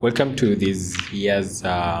Welcome to this year's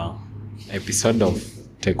episode of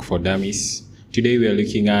Tech for Dummies. Today we are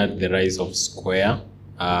looking at the rise of Square,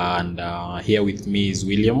 and here with me is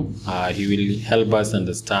William. He will help us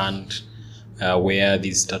understand where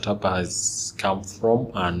this startup has come from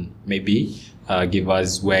and maybe give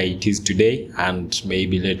us where it is today, and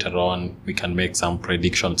maybe later on we can make some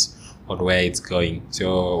predictions on where it's going.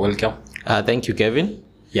 So welcome. Thank you, Kevin.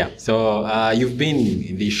 Yeah, so you've been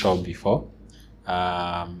in this shop before.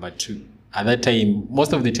 But at that time,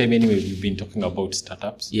 most of the time anyway, we've been talking about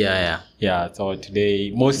startups. Yeah. So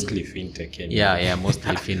today, mostly fintech. Anyway. Yeah,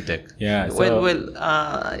 mostly fintech. Yeah.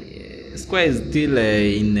 Square is still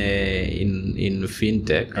in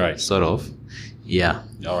fintech, right? Sort of. Yeah.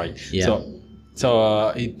 All right. Yeah. So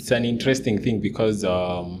it's an interesting thing because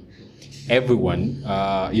everyone,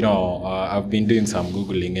 I've been doing some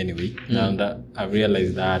Googling anyway, and I've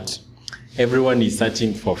realized that everyone is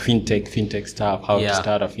searching for fintech stuff, how to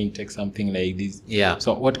start a fintech, something like this. Yeah.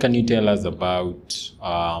 So what can you tell us about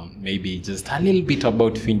maybe just a little bit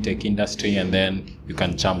about fintech industry, and then you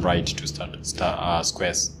can jump right to start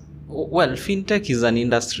Squares. Well, fintech is an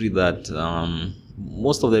industry that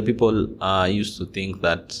most of the people used to think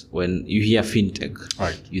that when you hear fintech,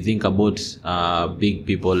 right, you think about big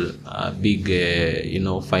people, big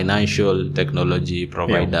financial technology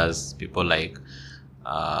providers, people like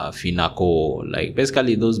Finaco, like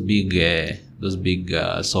basically those big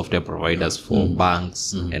software providers for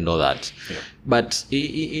banks and all that. Yeah. But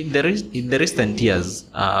in the recent years,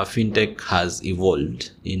 fintech has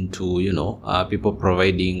evolved into people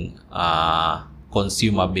providing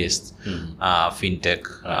consumer-based fintech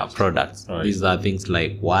products. Right. These are things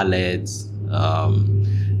like wallets,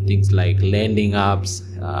 things like lending apps,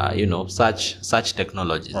 such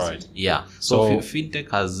technologies. Right. Yeah. So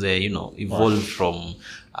fintech has evolved from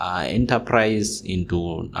enterprise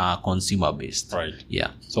into consumer based. Right.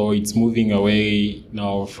 Yeah. So it's moving away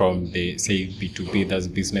now from the say B2B, that's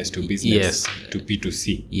business to business, yes, to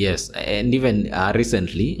B2C. Yes, and even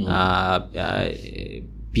recently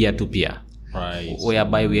peer to peer. Right.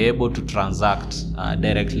 Whereby we're able to transact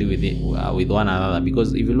directly with one another,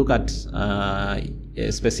 because if you look at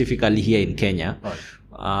specifically here in Kenya, right,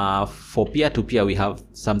 for peer-to-peer we have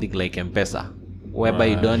something like M-Pesa, whereby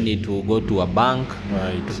you don't need to go to a bank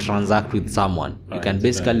to transact with someone. You can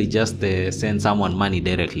basically just send someone money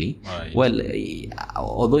directly. Right. Well,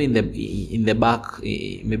 although in the back,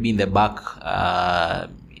 maybe in the back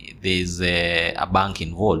there's a bank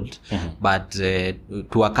involved, but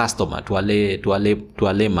to a customer, to a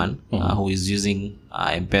layman who is using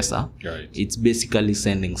M-Pesa, right, it's basically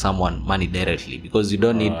sending someone money directly, because you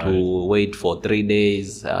don't need to wait for 3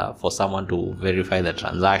 days for someone to verify the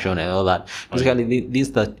transaction and all that. Basically, this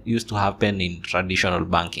that used to happen in traditional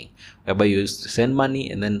banking, whereby you used to send money,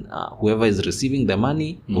 and then whoever is receiving the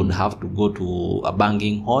money would have to go to a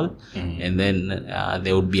banking hall, and then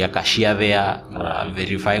there would be a cashier there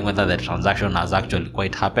verifying whether the transaction has actually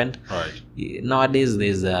quite happened. Right. Nowadays,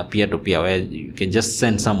 there's a peer-to-peer where you can just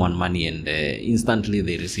send someone money and instantly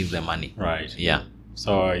they receive the money. Right. Yeah.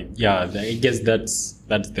 So yeah, I guess that's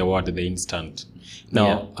the word, the instant.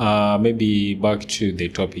 Now, maybe back to the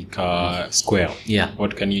topic, Square. Yeah.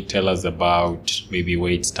 What can you tell us about maybe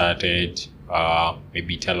where it started?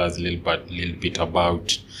 Maybe tell us a little bit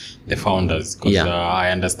about the founders, because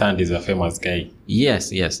I understand he's a famous guy.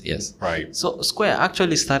 Yes. Right. So Square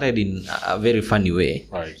actually started in a very funny way.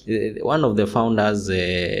 Right. One of the founders,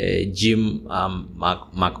 Jim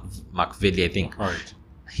McVeigh, I think. Right.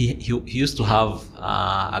 He used to have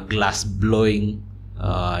a glass blowing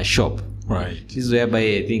shop. Right. This is whereby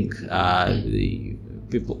I think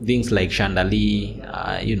people, things like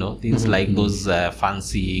chandelier, things like those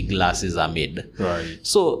fancy glasses are made. Right.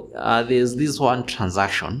 So there's this one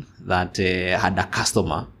transaction that had a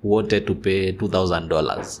customer who wanted to pay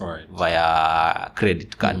 $2,000 via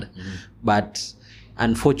credit card, but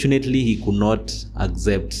unfortunately he could not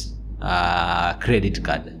accept credit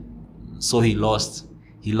card, so he lost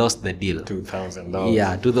the deal. $2,000.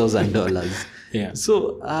 Yeah, $2,000. Yeah.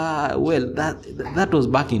 So, that was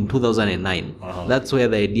back in 2009. That's where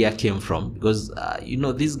the idea came from, because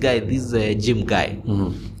this guy, Jim guy,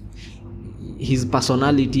 his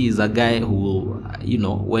personality is a guy who,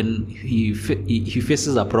 when he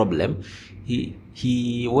faces a problem, he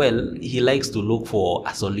likes to look for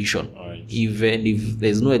a solution. Right. Even if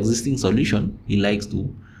there's no existing solution, he likes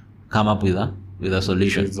to come up with a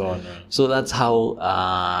solution. So that's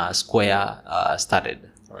how Square started.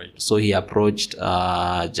 Right. So he approached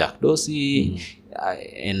Jack Dorsey,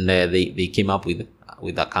 and they came up with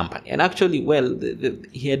a company. And actually,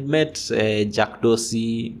 he had met Jack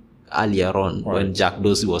Dorsey earlier on when Jack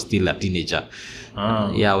Dorsey was still a teenager.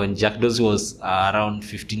 Yeah, when Jack Dorsey was around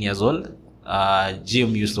 15 years old,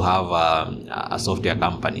 Jim used to have a software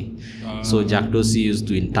company. So Jack Dorsey used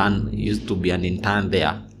to be an intern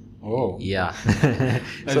there. Oh. Yeah.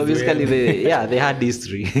 So basically they had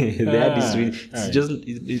history. They had history.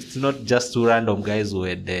 It's not just two random guys who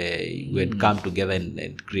had come together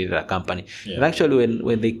and created a company. Yeah. And actually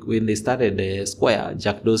when they started Square,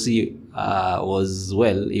 Jack Dorsey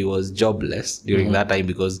he was jobless during that time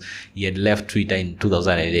because he had left Twitter in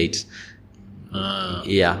 2008.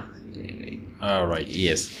 Yeah. All right.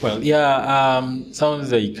 Yes. Well, yeah.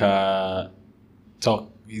 Sounds like talk.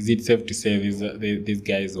 Is it safe to say these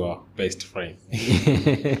guys were best friends?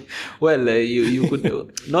 Well, you could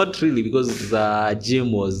not really, because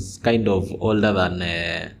Jim was kind of older than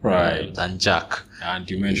Jack. And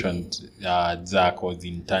you mentioned Jack was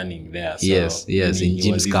interning there. So yes, in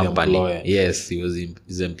Jim's company. Employer. Yes, he was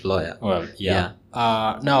his employer. Well, yeah.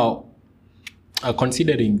 Now,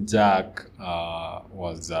 considering Jack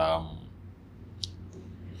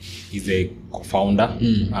he's a co-founder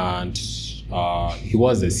and he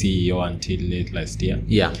was the CEO until late last year.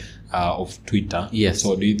 Yeah. Of Twitter. Yes.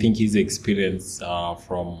 So do you think his experience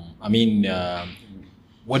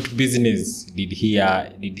what business did he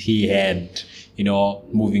had,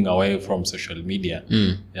 moving away from social media,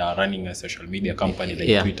 running a social media company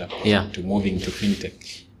like Twitter, to moving to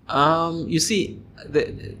fintech? You see,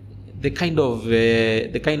 the kind of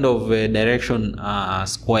direction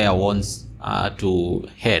Square wants to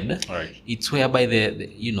head, right. It's whereby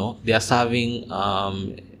they are serving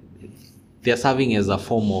as a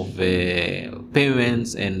form of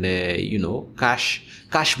payments and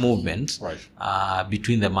cash movement, right.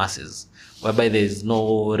 between the masses, whereby there is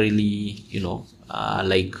no really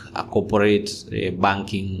like a corporate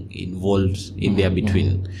banking involved in there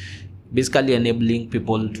between. Basically enabling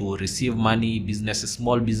people to receive money,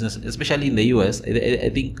 small business, especially in the US. I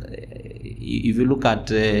think if you look at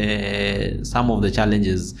some of the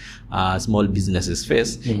challenges small businesses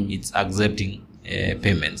face, it's accepting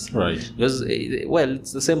payments. Right. Because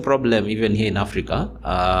it's the same problem even here in Africa.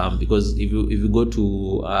 Because if you go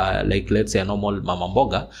to like let's say a normal mama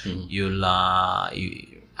mboga, you'll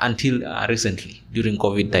until recently during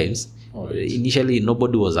COVID times. Initially,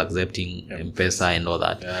 nobody was accepting M-Pesa and all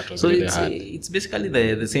that. Yeah, so it's basically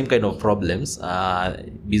the same kind of problems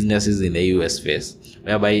businesses in the US face,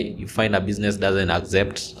 whereby you find a business doesn't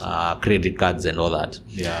accept credit cards and all that.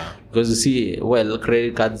 Yeah. Because you see,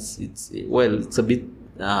 credit cards, it's a bit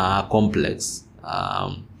complex,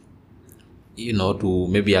 to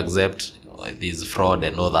maybe accept this fraud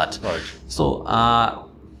and all that. Right. So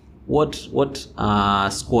what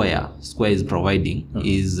Square is providing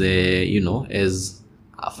is as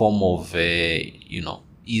a form of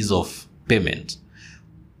ease of payment,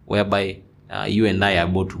 whereby you and I are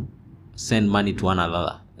able to send money to one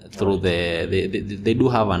another through they do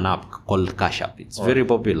have an app called Cash App. It's very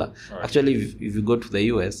popular. Actually, if you go to the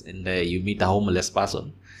US and you meet a homeless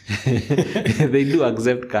person, they do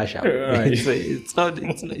accept Cash App. Right. It's not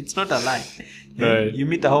a lie. Right. You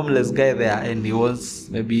meet a homeless guy there and he wants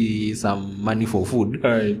maybe some money for food.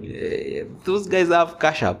 Right. Those guys have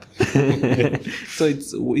Cash App. So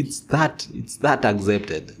it's that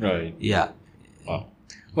accepted. Right. Yeah. Wow.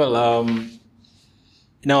 Well,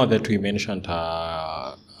 now that we mentioned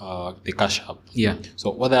the Cash App. Yeah. So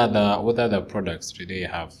what are the products do they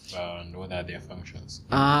have, and what are their functions?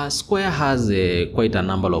 Square has quite a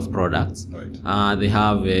number of products. Right. They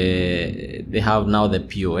have now the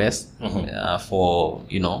POS for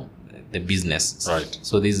the business. Right.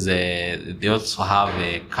 So they also have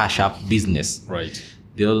a Cash App business. Right.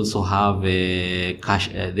 They also have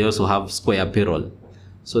they also have Square Payroll.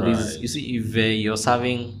 So this, you see, if you're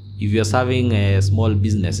serving small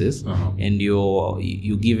businesses and you're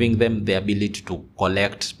giving them the ability to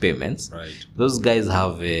collect payments, right. Those guys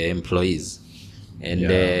have employees, and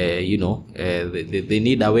they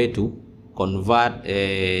need a way to convert,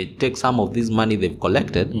 take some of this money they've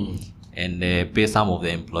collected and pay some of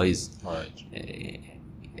the employees. Right.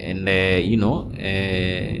 And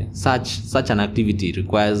such an activity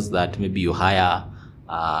requires that maybe you hire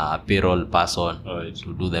a payroll person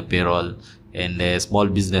to do the payroll, and small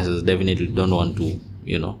businesses definitely don't want to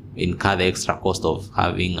incur the extra cost of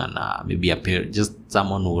having maybe just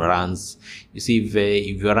someone who runs. You see, if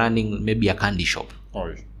you're running maybe a candy shop,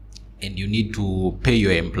 and you need to pay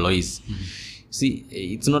your employees. See,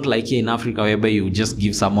 it's not like here in Africa whereby you just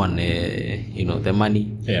give someone, the money.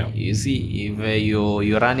 Yeah. You see, if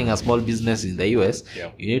you're running a small business in the US,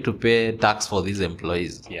 you need to pay tax for these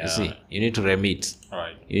employees. Yeah. You see, you need to remit.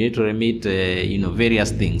 Right. You need to remit,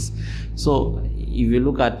 various things. So if you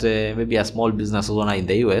look at maybe a small business owner in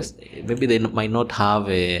the US, maybe they might not have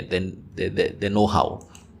the know-how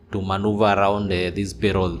to maneuver around this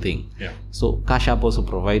payroll thing. Yeah. So Cash App also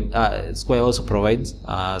Square also provides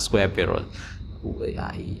Square payroll.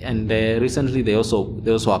 And recently they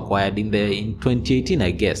also acquired in 2018,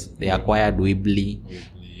 I guess they acquired Weebly.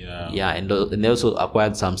 Yeah, and they also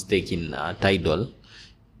acquired some stake in Tidal.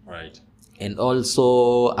 Right. And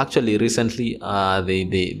also, actually, recently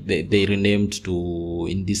they renamed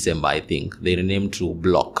in December. I think they renamed to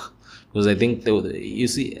Block, because I think you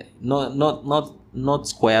see, not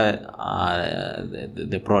Square,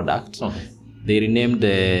 the product. Okay. They renamed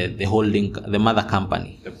the holding, the mother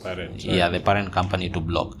company. The parent. Right. Yeah, the parent company to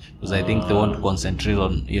Block, because I think they want to concentrate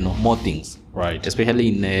on more things. Right.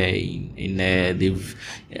 Especially they've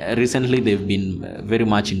recently they've been very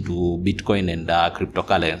much into Bitcoin and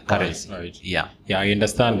cryptocurrency. Right. Yeah. Yeah, I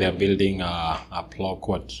understand they're building a block.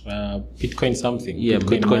 Bitcoin something. Yeah,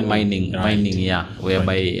 Bitcoin mining. Right. Mining. Yeah,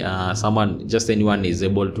 whereby anyone is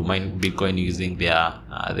able to mine Bitcoin using their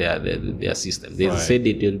system. They said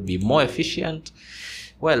it will be more efficient.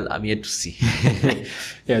 Well, I'm yet to see.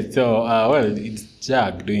 Yeah. So it's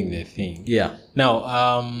Jack doing the thing. Yeah. Now,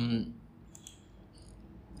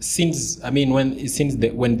 when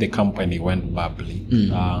the company went public,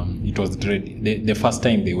 it was the first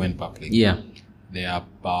time they went public. Yeah. Their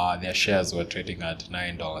shares were trading at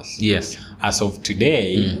 $9. Yes. As of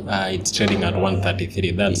today, it's trading at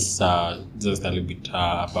 $133. That's just a little bit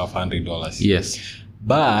above $100. Yes.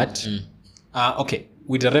 But okay,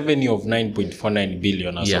 with a revenue of 9.49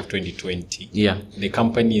 billion as of 2020, the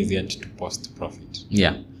company is yet to post profit.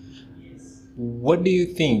 Yeah. What do you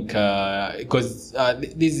think? Because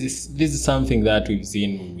this is something that we've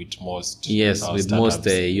seen with most with startups. most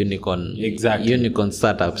unicorn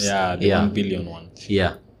startups. Yeah, the 1 billion ones.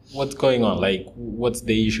 Yeah. What's going on? Like, what's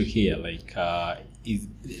the issue here? Like,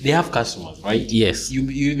 they have customers, right? Yes. You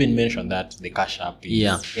even mentioned that the Cash App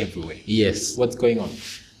is everywhere. Yes. What's going on?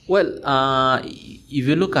 Well, if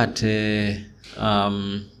you look at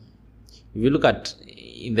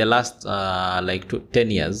in the last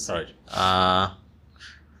 10 years, Right.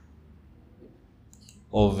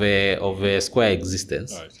 Of a Square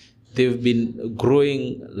existence, Right. they've been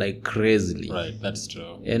growing like crazily. Right, that's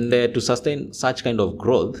true. And to sustain such kind of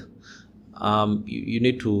growth, you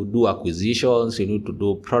need to do acquisitions, you need to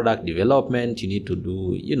do product development, you need to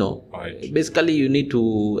do, Right. basically you need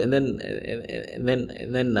to, and then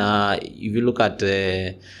if you look at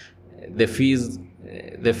the fees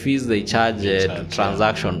they charge to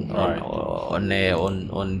transaction on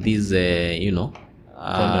these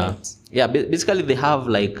Products. basically they have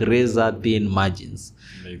like razor thin margins.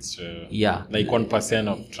 It's true. Yeah, like 1%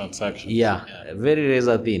 of transactions. Yeah, very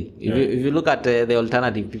razor thin. If you look at the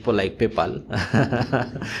alternative, people like PayPal,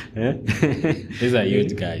 These are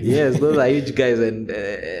huge guys. Yes, those are huge guys, and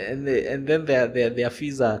then their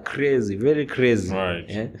fees are crazy, very crazy. Right.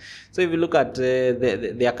 Yeah? So if you look at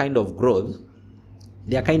their kind of growth,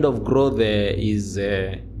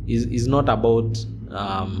 is not about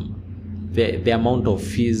the amount of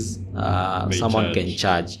fees someone can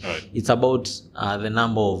charge. Right. It's about the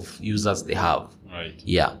number of users they have. Right.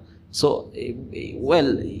 Yeah. So,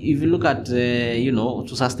 well, if you look at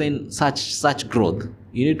to sustain such growth,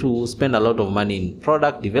 you need to spend a lot of money in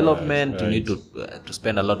product development. Right. You need to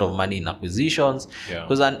spend a lot of money in acquisitions. Yeah.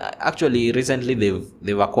 Because actually, recently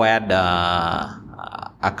they've acquired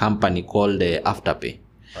a company called Afterpay.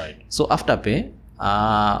 Right. So Afterpay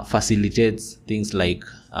facilitates things like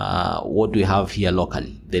what we have here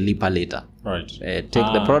locally, the Lipa Later. Right. Take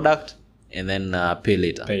the product and then pay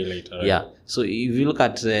later. Pay later. Right. Yeah. So if you look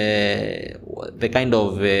at the kind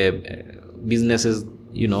of businesses,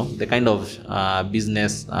 the kind of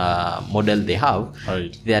business model they have,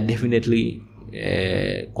 Right. they are definitely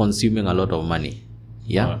consuming a lot of money.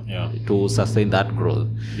 Yeah. To sustain that growth.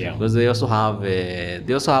 Yeah. Because they also have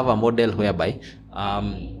a model whereby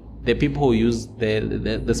the people who use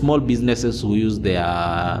the small businesses who use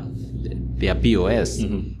their POS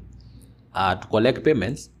to collect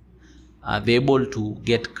payments, they're able to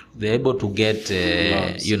get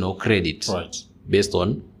credit, Right. based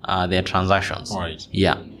on their transactions. Right.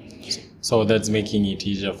 Yeah. So that's making it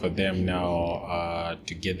easier for them now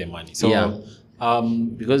to get the money. So Yeah.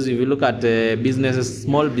 Because if you look at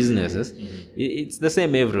small businesses, it's the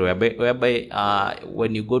same everywhere. Whereby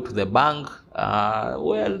when you go to the bank,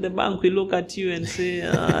 the bank will look at you and say,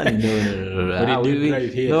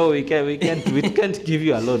 no, we can't give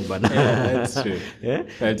you a loan, but that's true. Yeah?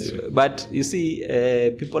 That's true. But you see,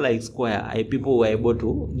 people like Square, people were able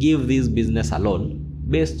to give this business a loan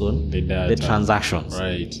based on the transactions.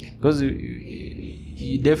 Right. Because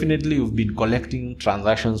definitely you've been collecting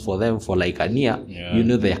transactions for them for like a year. Yeah. You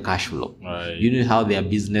know their cash flow. Right. You know how their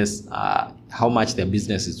business, how much their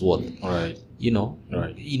business is worth. Right. You know,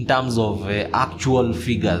 Right. in terms of actual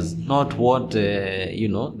figures, not what you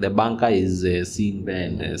know the banker is seeing there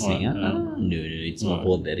and saying, no, it's not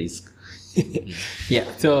worth the risk. Yeah.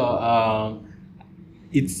 So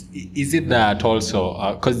is it that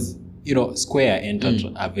also because you know Square entered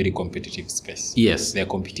a very competitive space. Yes. They're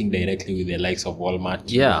competing directly with the likes of Walmart.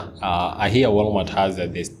 Yeah. I hear Walmart has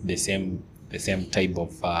the same type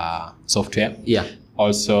of software. Yeah.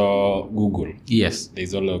 Also Google. Yes.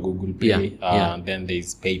 There's also Google Pay. Yeah. And then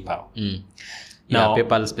there's PayPal. Now, Now-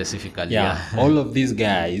 PayPal specifically. Yeah. All of these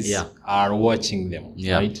guys Yeah. are watching them,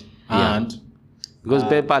 Yeah. right? Yeah. And Because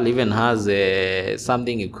PayPal even has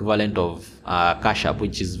something equivalent of Cash App,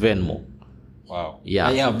 which is Venmo. wow. Yeah.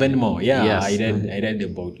 Yeah, Venmo. Yeah, Yes. I read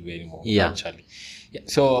about Venmo Yeah. actually. Yeah.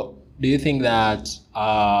 So do you think that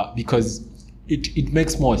because it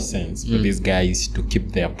makes more sense for these guys to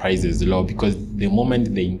keep their prices low, because the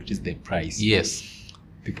moment they increase the price, Yes.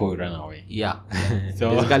 people will run away. Yeah.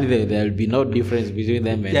 So- basically, there will be no difference between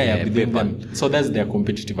them and Between PayPal. them. So that's their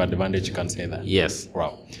competitive advantage, you can say that. Yes.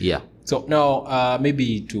 Wow. Yeah. So now,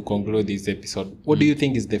 maybe to conclude this episode, what do you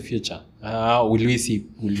think is the future? Will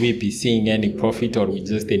we be seeing any profit, or we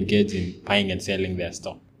just engage in buying and selling their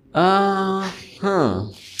stock?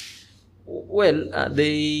 Well,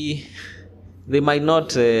 they might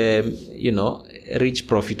not, reach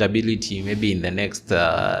profitability maybe in the next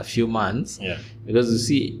few months. Yeah. Because you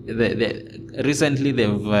see, recently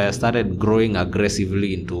they've started growing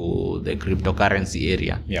aggressively into the cryptocurrency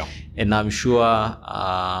area. Yeah. And I'm sure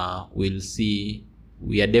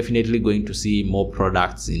we are definitely going to see more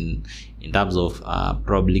products in terms of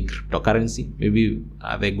probably cryptocurrency. Maybe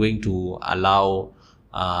they're going to allow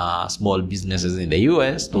small businesses in the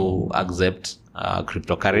US to accept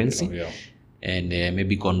cryptocurrency. Yeah. And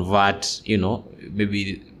maybe convert,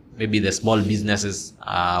 maybe the small businesses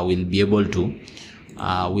will be able to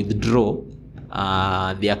withdraw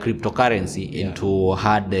their cryptocurrency into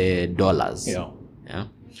hard dollars. Yeah. Yeah.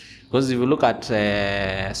 Because if you look at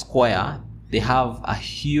Square, they have a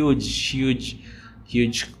huge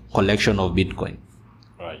collection of Bitcoin.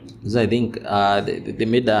 Right. So I think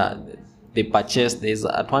they purchased,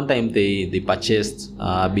 at one time they purchased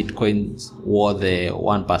Bitcoins worth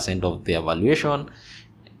 1% of their valuation,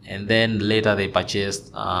 and then later they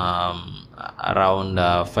purchased around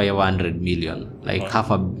 500 million, like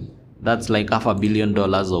that's like $500 million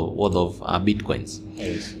worth of Bitcoins.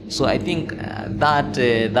 Yes. So I think that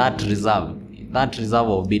reserve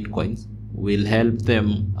of Bitcoins will help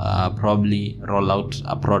them probably roll out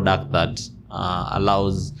a product that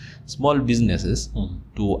allows small businesses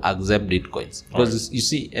to accept Bitcoins. Because you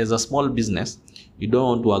see, as a small business, you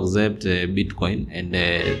don't want to accept Bitcoin and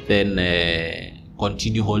then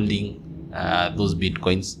continue holding those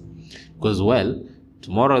Bitcoins, because well,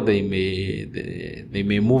 tomorrow they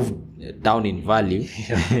may move down in value.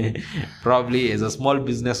 Probably as a small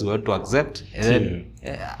business you want to accept, and then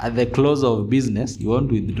at the close of business you want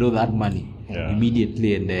to withdraw that money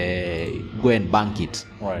immediately and go and bank it.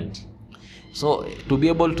 Right. So to be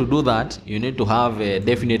able to do that, you need to have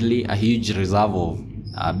definitely a huge reserve of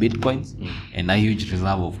Bitcoins and a huge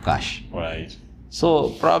reserve of cash. Right. So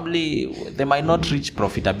probably they might not reach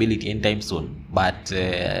profitability anytime soon, but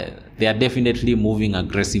they are definitely moving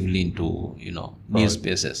aggressively into new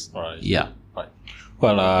spaces. Right. Yeah. Right.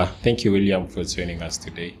 Well, thank you, William, for joining us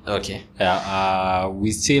today. Okay.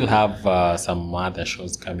 We still have some other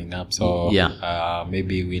shows coming up, so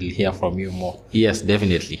maybe we'll hear from you more. Yes,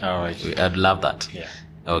 definitely. All right. I'd love that. Yeah.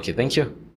 Okay. Thank you.